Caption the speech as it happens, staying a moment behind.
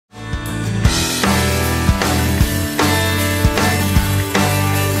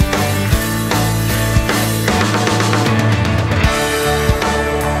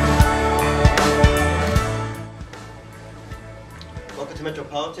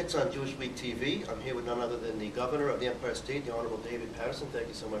MetroPolitics on Jewish Week TV. I'm here with none other than the Governor of the Empire State, the Honorable David Paterson. Thank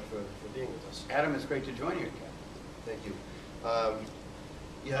you so much for being with us. Adam, it's great to join you again. Thank you.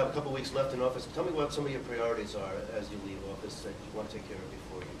 You have a couple weeks left in office. Tell me what some of your priorities are as you leave office that you want to take care of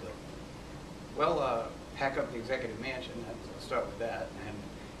before you go. Well, pack up the executive mansion. I'll start with that,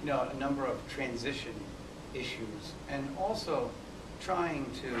 and a number of transition issues, and also trying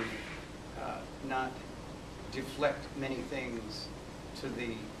to not deflect many things to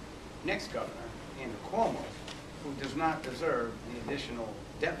the next governor, Andrew Cuomo, who does not deserve the additional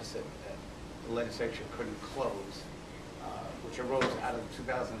deficit that the legislature couldn't close, which arose out of the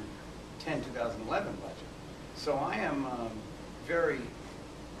 2010-2011 budget. So I am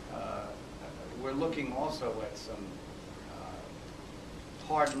we're looking also at some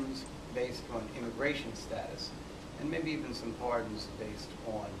pardons based on immigration status, and maybe even some pardons based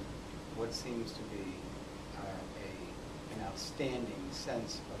on what seems to be an outstanding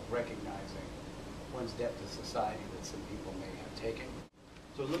sense of recognizing one's debt to society that some people may have taken.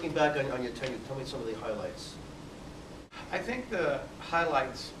 So looking back on your tenure, tell me some of the highlights. I think the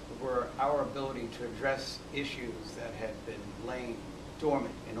highlights were our ability to address issues that had been laying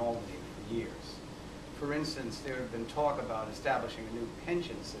dormant in Albany for years. For instance, there had been talk about establishing a new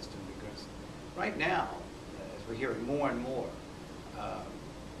pension system because right now, as we're hearing more and more,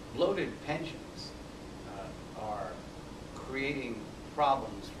 bloated pensions are creating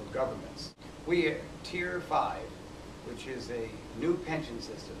problems for governments. We, Tier 5, which is a new pension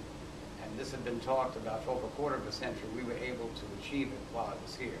system, and this had been talked about for over a quarter of a century, we were able to achieve it while I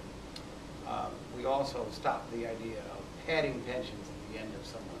was here. We also stopped the idea of padding pensions at the end of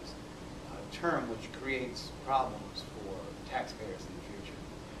someone's term, which creates problems for taxpayers in the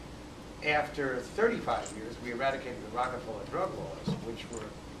future. After 35 years, we eradicated the Rockefeller drug laws, which were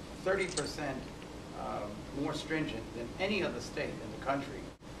 30% more stringent than any other state in the country.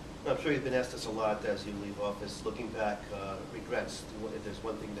 I'm sure you've been asked this a lot as you leave office. Looking back, regrets, if there's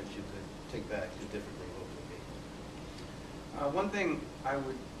one thing that you could take back, do differently, what would it be? One thing I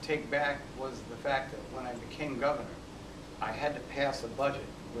would take back was the fact that when I became governor, I had to pass a budget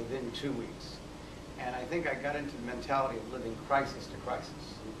within 2 weeks. And I think I got into the mentality of living crisis to crisis,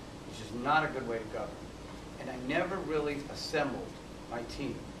 which is not a good way to govern. And I never really assembled my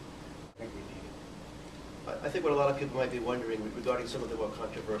team I think we needed. I think what a lot of people might be wondering regarding some of the more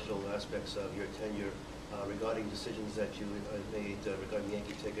controversial aspects of your tenure, regarding decisions that you made regarding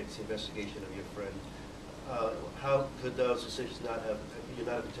Yankee tickets, the investigation of your friend, how could those decisions not have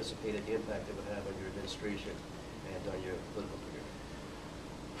anticipated the impact it would have on your administration and on your political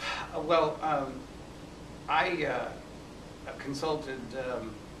career? Well, I consulted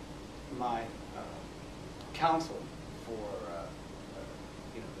my counsel for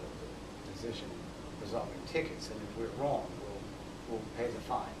the decision resolving tickets, and if we're wrong, we'll pay the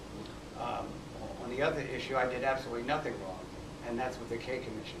fine. On the other issue, I did absolutely nothing wrong, and that's what the K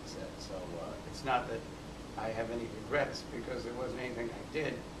Commission said. So it's not that I have any regrets, because there wasn't anything I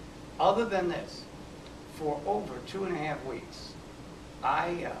did. Other than this, for over 2.5 weeks,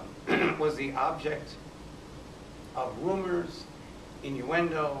 I was the object of rumors,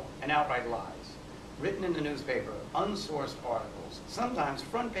 innuendo, and outright lies, written in the newspaper, unsourced articles, sometimes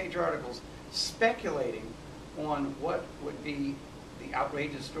front-page articles speculating on what would be the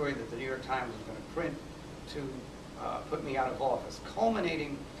outrageous story that the New York Times was going to print to put me out of office,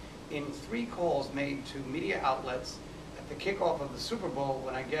 culminating in 3 calls made to media outlets at the kickoff of the Super Bowl,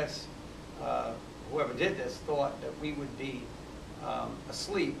 when I guess whoever did this thought that we would be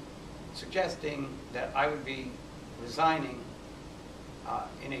asleep, suggesting that I would be resigning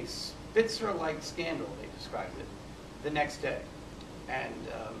in a Spitzer-like scandal, they described it, the next day. And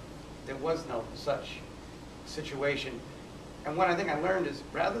there was no such situation. And what I think I learned is,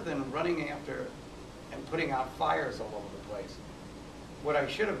 rather than running after and putting out fires all over the place, what I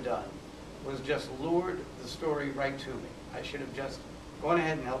should have done was just lured the story right to me. I should have just gone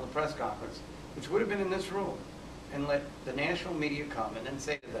ahead and held a press conference, which would have been in this room, and let the national media come and then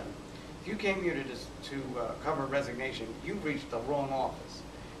say to them, if you came here to cover resignation, you've reached the wrong office.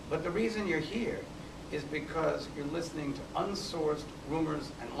 But the reason you're here is because you're listening to unsourced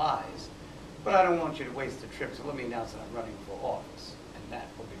rumors and lies, but I don't want you to waste the trip, so let me announce that I'm running for office, and that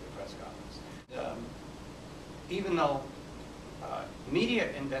will be the press conference. Even though media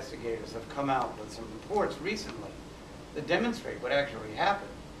investigators have come out with some reports recently that demonstrate what actually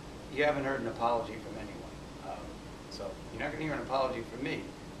happened, you haven't heard an apology from anyone. So you're not going to hear an apology from me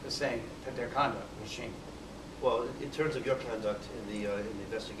for saying that their conduct was shameful. Well, in terms of your conduct in the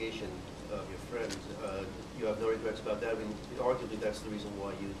investigation of your friend, you have no regrets about that. I mean, arguably that's the reason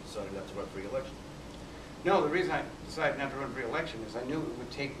why you decided not to run for re-election. No, the reason I decided not to run for re-election is I knew it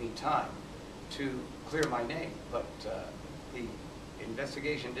would take me time to clear my name, but the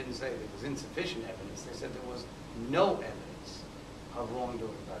investigation didn't say there was insufficient evidence. They said there was no evidence of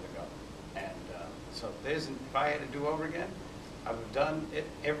wrongdoing by the government. And so if I had to do over again, I would have done it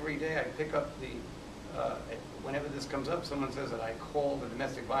every day. I pick up whenever this comes up, someone says that I called a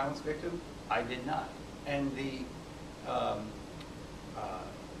domestic violence victim. I did not. And the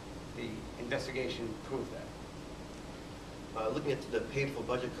investigation proved that. Looking at the painful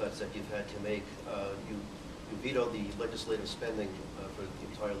budget cuts that you've had to make, you vetoed the legislative spending for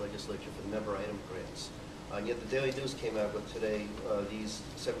the entire legislature for the member item grants. Yet the Daily News came out with today these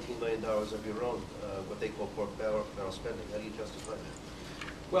 $17 million of your own, what they call pork barrel spending. How do you justify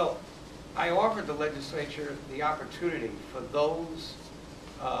that? Well, I offered the legislature the opportunity for those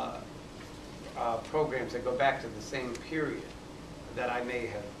programs that go back to the same period that I may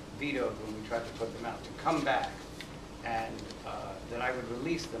have vetoed when we tried to put them out, to come back, and that I would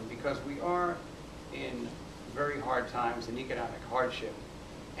release them, because we are in very hard times and economic hardship.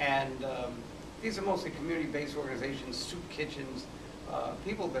 And these are mostly community-based organizations, soup kitchens,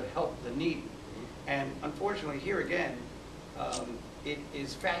 people that help the needy. And unfortunately, here again, it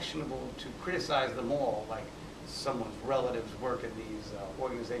is fashionable to criticize them all, like someone's relatives work in these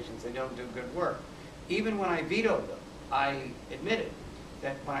organizations, they don't do good work. Even when I vetoed them, I admitted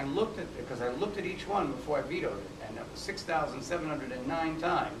that when I looked at, because I looked at each one before I vetoed it, and that was 6,709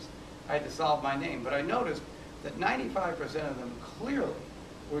 times I had to solve my name, but I noticed that 95% of them clearly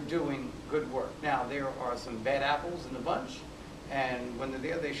were doing good work. Now, there are some bad apples in the bunch, and when they're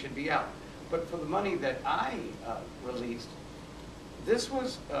there, they should be out. But for the money that I released, this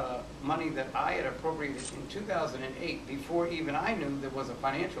was money that I had appropriated in 2008, before even I knew there was a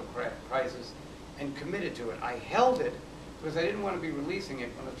financial crisis, and committed to it. I held it because I didn't want to be releasing it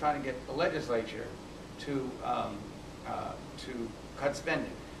when I was trying to get the legislature to cut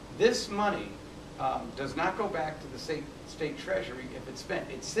spending. This money does not go back to the state treasury if it's spent.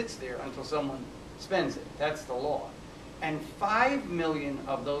 It sits there until someone spends it. That's the law. And $5 million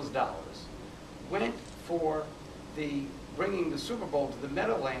of those dollars went for bringing the Super Bowl to the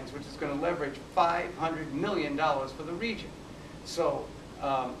Meadowlands, which is going to leverage $500 million for the region. So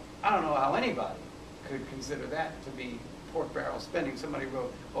I don't know how anybody could consider that to be pork barrel spending. Somebody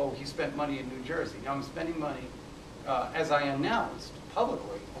wrote, oh, he spent money in New Jersey. Now I'm spending money, as I announced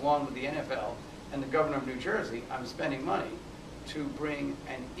publicly, along with the NFL and the governor of New Jersey, I'm spending money to bring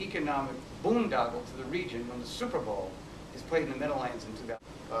an economic boondoggle to the region when the Super Bowl is played in the Meadowlands in 2000.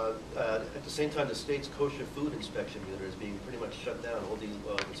 At the same time, the state's kosher food inspection unit is being pretty much shut down. All these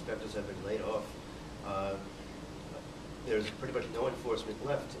inspectors have been laid off. There's pretty much no enforcement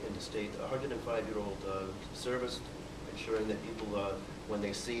left in the state. A 105-year-old service ensuring that people, when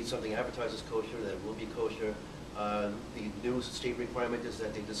they see something advertised as kosher, that it will be kosher. The new state requirement is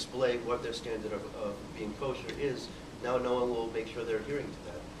that they display what their standard of being kosher is. Now no one will make sure they're adhering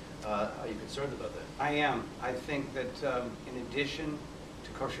to that. Are you concerned about that? I am. I think that in addition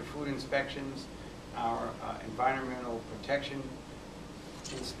to kosher food inspections, our environmental protection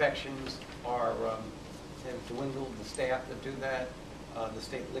inspections have dwindled, the staff that do that, the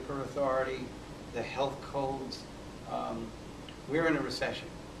state liquor authority, the health codes. We're in a recession.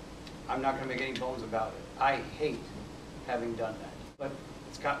 I'm not going to make any bones about it. I hate having done that. But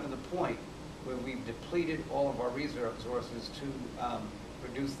it's gotten to the point where we've depleted all of our resources to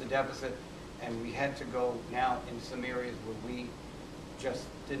reduce the deficit, and we had to go now in some areas where we just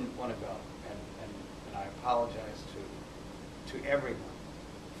didn't want to go. And I apologize to everyone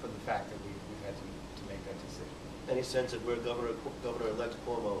for the fact that we've had to make that decision. Any sense of where Governor-elect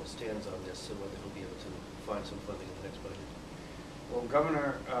Cuomo stands on this, and whether he'll be able to find some funding in the next budget? Well,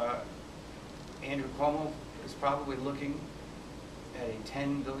 Governor Andrew Cuomo is probably looking at a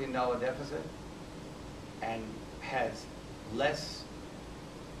 $10 billion deficit and has less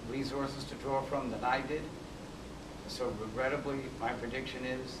resources to draw from than I did. So regrettably, my prediction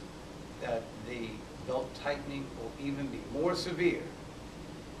is that the belt tightening will even be more severe.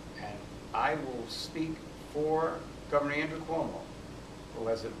 And I will speak for Governor Andrew Cuomo, who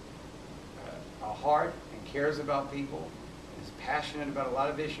has a heart and cares about people, and is passionate about a lot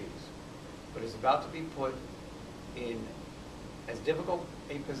of issues, but is about to be put in as difficult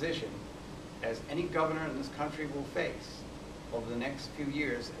a position as any governor in this country will face over the next few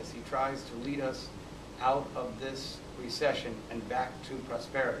years as he tries to lead us out of this recession and back to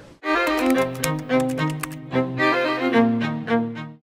prosperity.